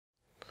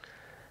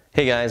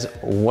Hey guys,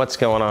 what's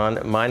going on?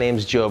 My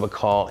name's Joe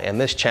Bacall and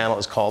this channel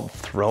is called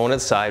Throwing It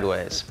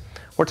Sideways.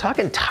 We're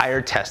talking tire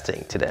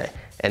testing today,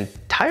 and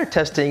tire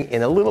testing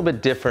in a little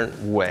bit different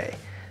way.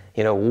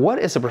 You know, what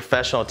is a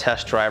professional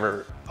test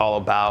driver all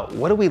about?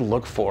 What do we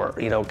look for?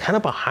 You know, kind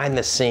of behind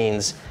the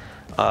scenes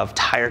of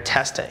tire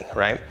testing,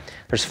 right?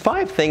 There's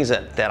 5 things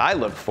that I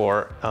look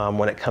for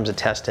when it comes to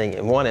testing,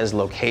 and one is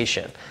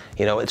location.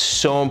 You know, it's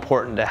so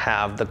important to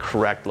have the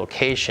correct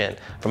location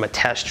from a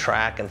test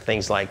track and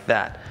things like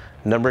that.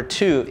 Number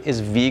 2 is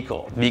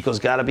vehicle. Vehicle's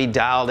gotta be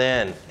dialed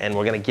in, and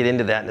we're gonna get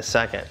into that in a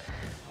second.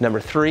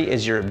 Number 3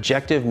 is your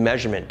objective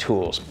measurement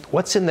tools.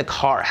 What's in the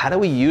car? How do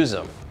we use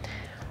them?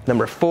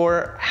 Number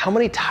 4, how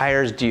many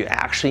tires do you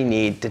actually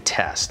need to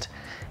test?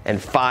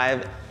 And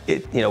 5,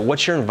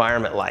 what's your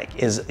environment like?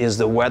 Is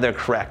the weather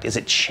correct? Is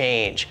it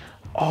change?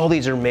 All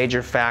these are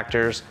major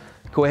factors.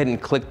 Go ahead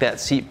and click that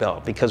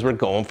seatbelt because we're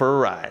going for a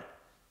ride.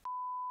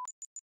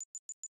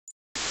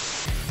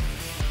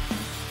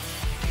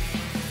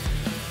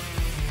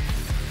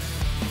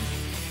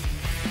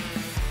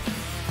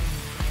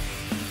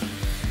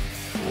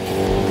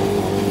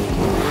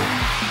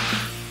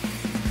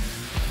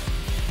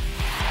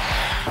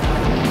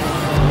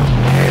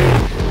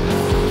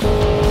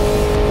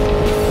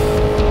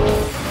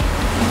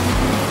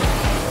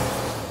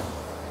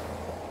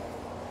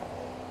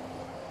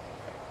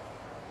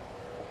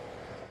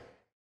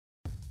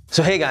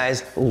 So hey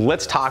guys,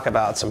 let's talk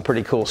about some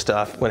pretty cool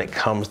stuff when it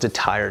comes to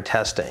tire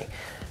testing.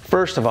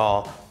 First of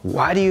all,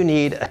 why do you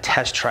need a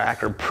test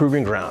track or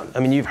proving ground?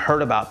 I mean, you've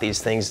heard about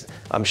these things.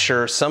 I'm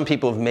sure some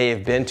people may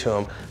have been to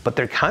them, but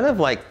they're kind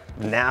of like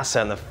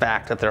NASA in the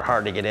fact that they're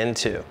hard to get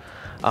into.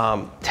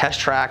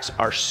 Test tracks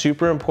are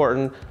super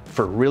important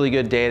for really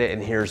good data,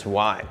 and here's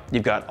why.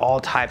 You've got all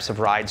types of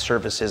ride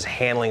surfaces,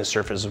 handling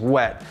surfaces,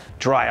 wet,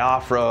 dry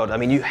off-road. I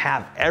mean, you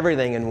have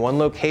everything in one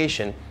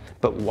location.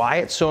 But why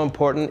it's so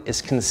important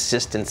is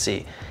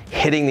consistency,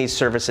 hitting these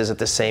surfaces at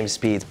the same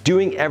speeds,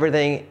 doing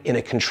everything in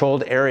a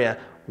controlled area,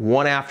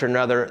 one after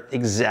another,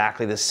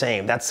 exactly the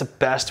same. That's the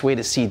best way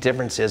to see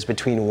differences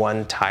between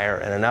one tire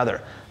and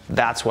another.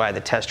 That's why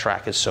the test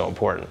track is so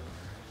important.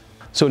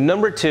 So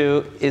number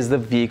 2 is the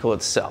vehicle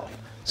itself.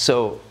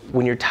 So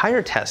when you're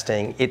tire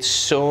testing, it's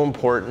so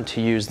important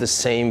to use the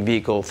same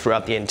vehicle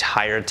throughout the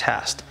entire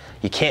test.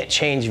 You can't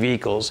change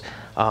vehicles,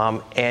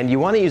 and you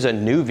want to use a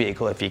new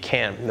vehicle if you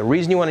can. And the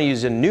reason you want to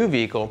use a new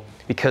vehicle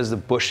because the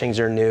bushings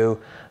are new,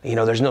 you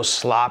know, there's no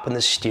slop in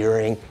the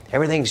steering,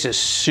 everything's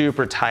just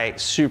super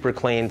tight, super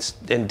clean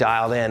and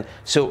dialed in.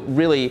 So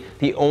really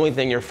the only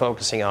thing you're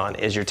focusing on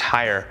is your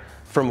tire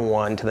from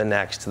one to the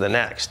next to the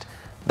next.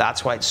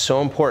 That's why it's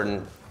so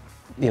important,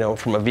 you know,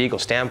 from a vehicle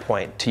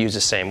standpoint to use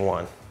the same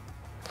one.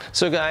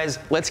 So guys,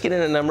 let's get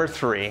into number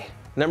 3.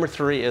 Number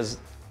 3 is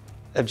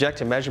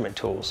objective measurement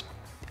tools.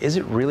 Is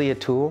it really a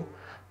tool?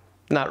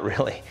 Not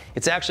really.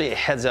 It's actually a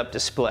heads-up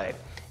display.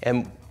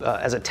 And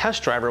as a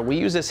test driver, we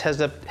use this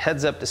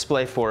heads-up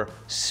display for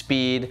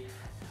speed,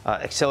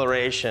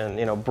 acceleration,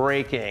 you know,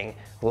 braking,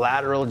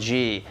 lateral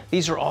G.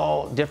 These are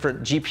all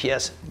different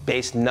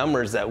GPS-based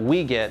numbers that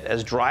we get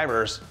as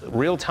drivers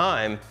real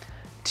time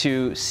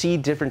to see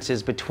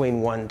differences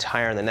between one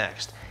tire and the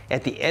next.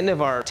 At the end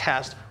of our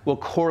test, we'll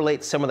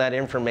correlate some of that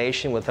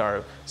information with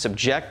our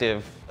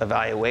subjective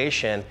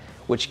evaluation,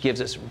 which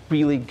gives us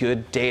really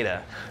good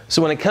data.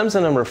 So when it comes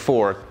to number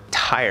 4,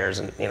 tires,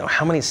 and you know,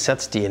 how many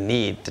sets do you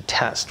need to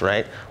test,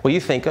 right? Well, you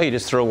think, oh, you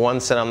just throw one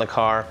set on the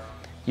car,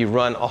 you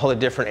run all the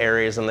different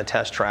areas on the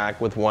test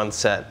track with one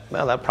set.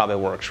 Well, that probably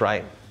works,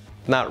 right?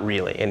 Not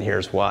really, and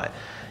here's why.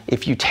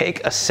 If you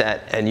take a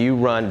set and you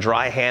run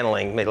dry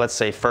handling, let's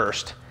say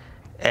first,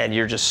 and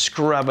you're just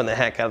scrubbing the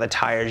heck out of the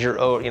tires, you're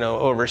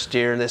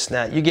oversteer, this and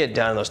that, you get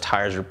done, those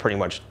tires are pretty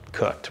much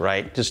cooked,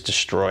 right? Just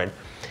destroyed.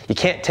 You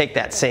can't take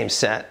that same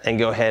set and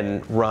go ahead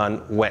and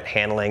run wet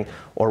handling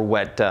or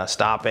wet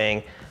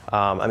stopping.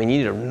 I mean, you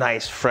need a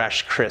nice,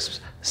 fresh,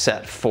 crisp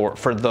set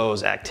for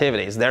those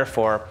activities.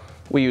 Therefore,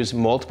 we use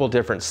multiple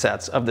different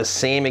sets of the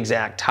same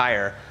exact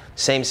tire,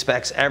 same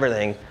specs,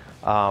 everything,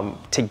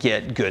 to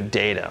get good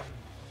data.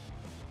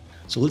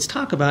 So let's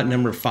talk about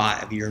number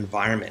 5, your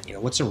environment. You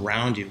know, what's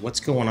around you? What's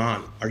going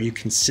on? Are you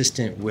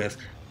consistent with,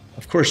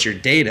 of course, your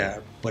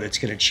data, but it's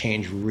going to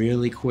change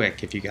really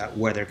quick if you got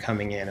weather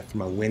coming in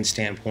from a wind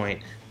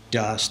standpoint,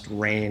 dust,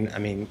 rain, I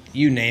mean,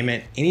 you name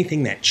it.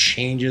 Anything that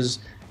changes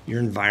your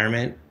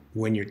environment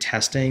when you're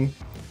testing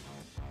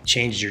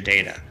changes your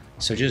data.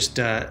 So just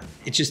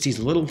it's just these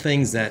little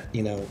things that,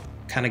 you know,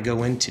 kind of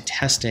go into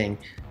testing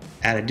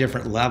at a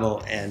different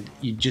level, and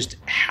you just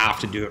have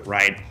to do it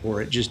right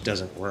or it just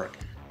doesn't work.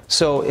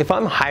 So if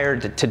I'm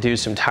hired to do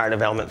some tire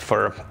development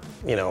for,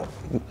 you know,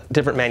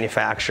 different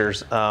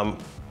manufacturers,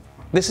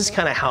 this is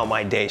kind of how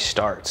my day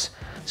starts.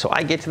 So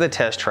I get to the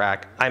test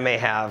track, I may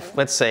have,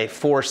 let's say,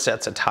 4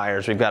 sets of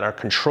tires. We've got our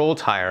control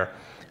tire.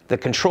 The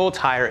control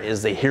tire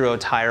is the hero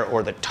tire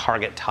or the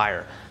target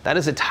tire. That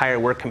is a tire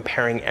we're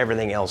comparing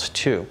everything else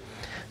to.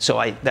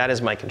 So that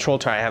is my control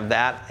tire. I have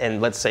that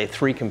and let's say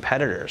 3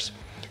 competitors.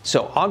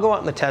 So I'll go out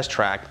on the test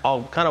track,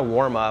 I'll kind of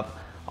warm up,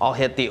 I'll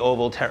hit the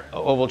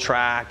oval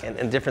track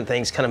and different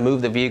things, kind of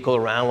move the vehicle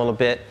around a little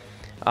bit.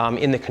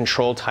 In the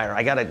control tire,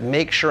 I got to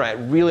make sure I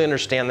really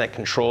understand that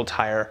control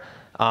tire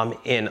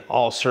in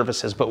all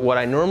surfaces. But what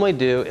I normally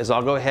do is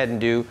I'll go ahead and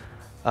do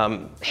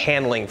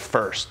handling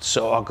first.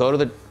 So I'll go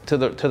to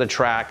the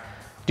track,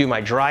 do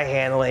my dry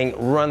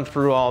handling, run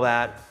through all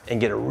that, and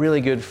get a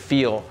really good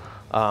feel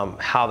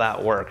how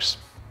that works.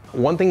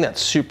 One thing that's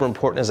super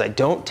important is I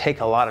don't take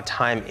a lot of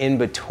time in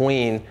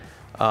between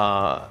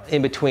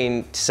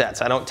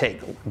sets. I don't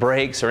take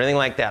breaks or anything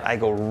like that. I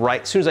go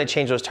right, as soon as I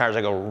change those tires,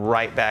 I go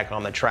right back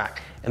on the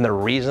track. And the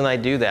reason I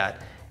do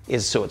that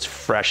is so it's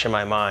fresh in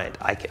my mind.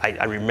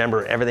 I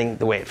remember everything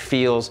the way it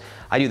feels.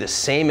 I do the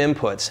same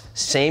inputs,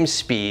 same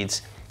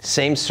speeds,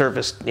 same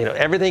surface, you know,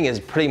 everything is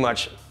pretty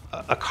much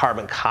a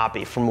carbon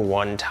copy from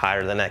one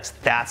tire to the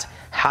next. That's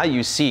how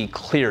you see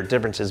clear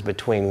differences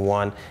between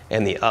one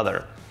and the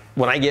other.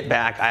 When I get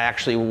back, I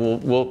actually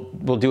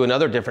will do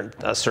another different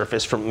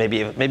surface from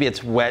maybe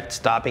it's wet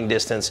stopping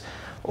distance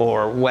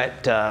or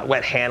wet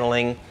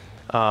handling.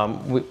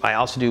 I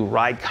also do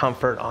ride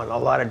comfort on a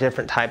lot of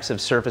different types of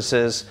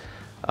surfaces,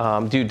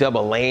 do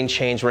double lane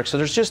change work. So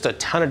there's just a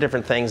ton of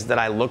different things that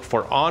I look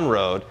for on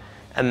road.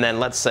 And then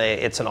let's say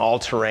it's an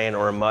all-terrain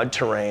or a mud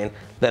terrain,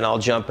 then I'll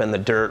jump in the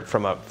dirt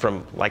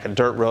from like a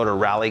dirt road or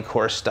rally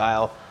course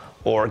style,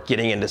 or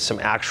getting into some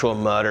actual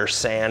mud or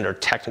sand or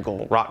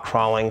technical rock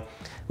crawling.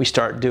 We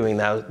start doing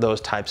those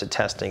types of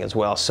testing as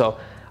well. So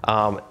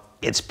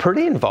it's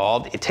pretty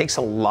involved. It takes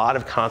a lot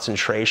of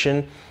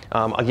concentration.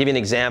 I'll give you an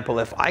example.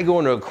 If I go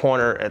into a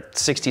corner at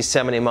 60,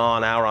 70 mile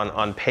an hour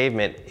on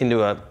pavement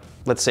into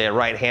let's say a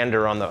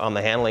right-hander on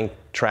the handling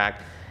track,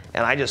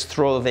 and I just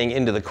throw the thing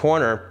into the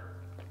corner,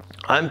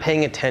 I'm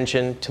paying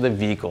attention to the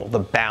vehicle, the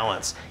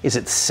balance. Is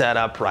it set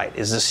up right?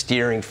 Is the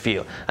steering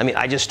feel? I mean,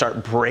 I just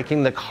start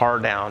breaking the car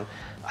down.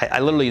 I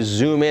literally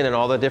zoom in on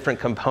all the different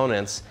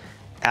components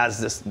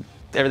as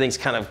everything's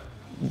kind of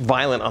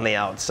violent on the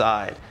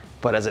outside.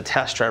 But as a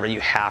test driver,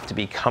 you have to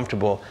be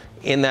comfortable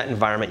in that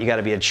environment. You got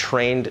to be a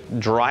trained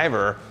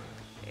driver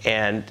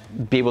and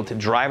be able to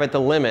drive at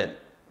the limit,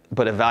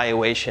 but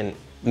evaluation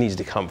needs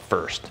to come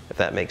first, if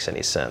that makes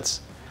any sense.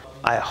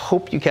 I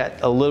hope you get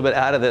a little bit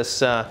out of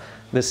this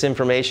this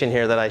information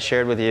here that I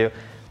shared with you.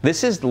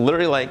 This is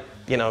literally like,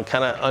 you know,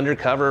 kind of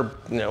undercover,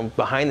 you know,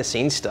 behind the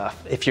scenes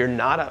stuff. If you're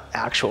not an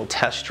actual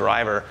test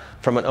driver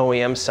from an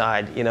OEM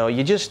side, you know,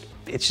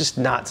 it's just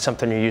not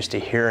something you're used to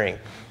hearing.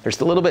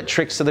 There's a little bit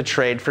tricks of the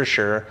trade for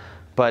sure,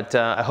 but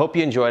I hope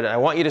you enjoyed it. I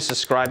want you to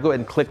subscribe. Go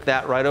ahead and click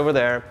that right over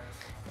there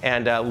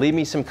and leave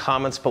me some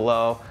comments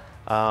below.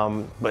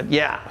 But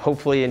yeah,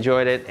 hopefully you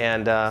enjoyed it,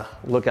 and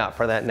look out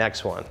for that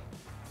next one.